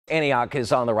Antioch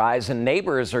is on the rise, and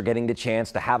neighbors are getting the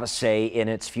chance to have a say in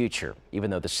its future. Even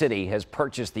though the city has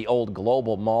purchased the old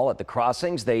Global Mall at the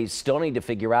crossings, they still need to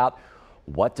figure out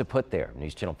what to put there.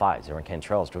 News Channel 5's Aaron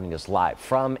Cantrell is joining us live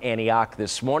from Antioch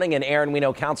this morning. And Aaron, we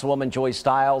know Councilwoman Joy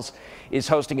Stiles is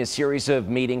hosting a series of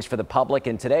meetings for the public,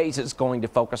 and today's is going to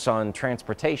focus on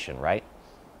transportation, right?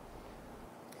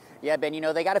 Yeah, Ben,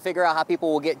 they got to figure out how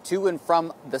people will get to and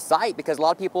from the site because a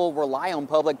lot of people rely on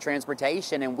public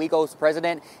transportation. And WeGo's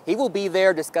president, he will be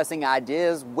there discussing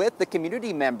ideas with the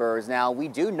community members. Now, we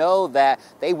do know that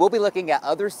they will be looking at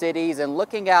other cities and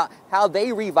looking at how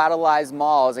they revitalize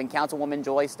malls. And Councilwoman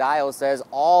Joy Stiles says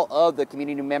all of the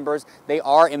community members, they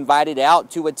are invited out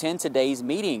to attend today's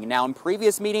meeting. Now, in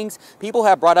previous meetings, people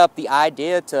have brought up the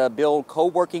idea to build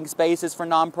co-working spaces for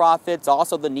nonprofits,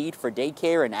 also the need for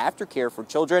daycare and aftercare for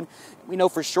children. We know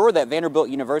for sure that Vanderbilt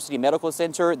University Medical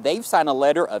Center, they've signed a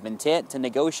letter of intent to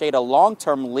negotiate a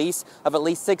long-term lease of at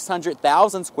least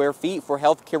 600,000 square feet for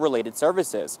healthcare-related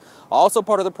services. Also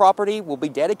part of the property will be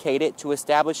dedicated to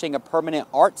establishing a permanent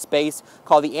art space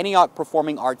called the Antioch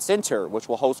Performing Arts Center, which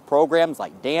will host programs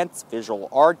like dance, visual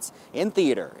arts, and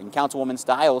theater. And Councilwoman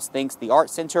Stiles thinks the art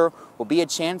center will be a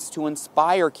chance to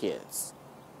inspire kids.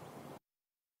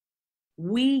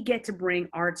 We get to bring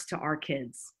arts to our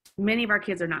kids. Many of our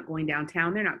kids are not going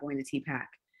downtown. They're not going to TPAC.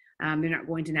 They're not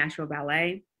going to Nashville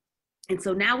Ballet. And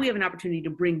so now we have an opportunity to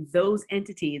bring those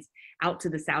entities out to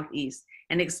the Southeast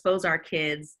and expose our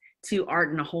kids to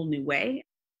art in a whole new way.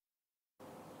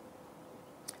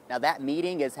 Now that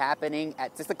meeting is happening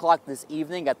at 6 o'clock this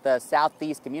evening at the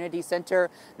Southeast Community Center.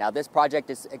 Now this project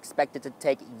is expected to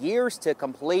take years to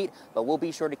complete, but we'll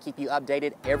be sure to keep you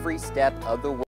updated every step of the way.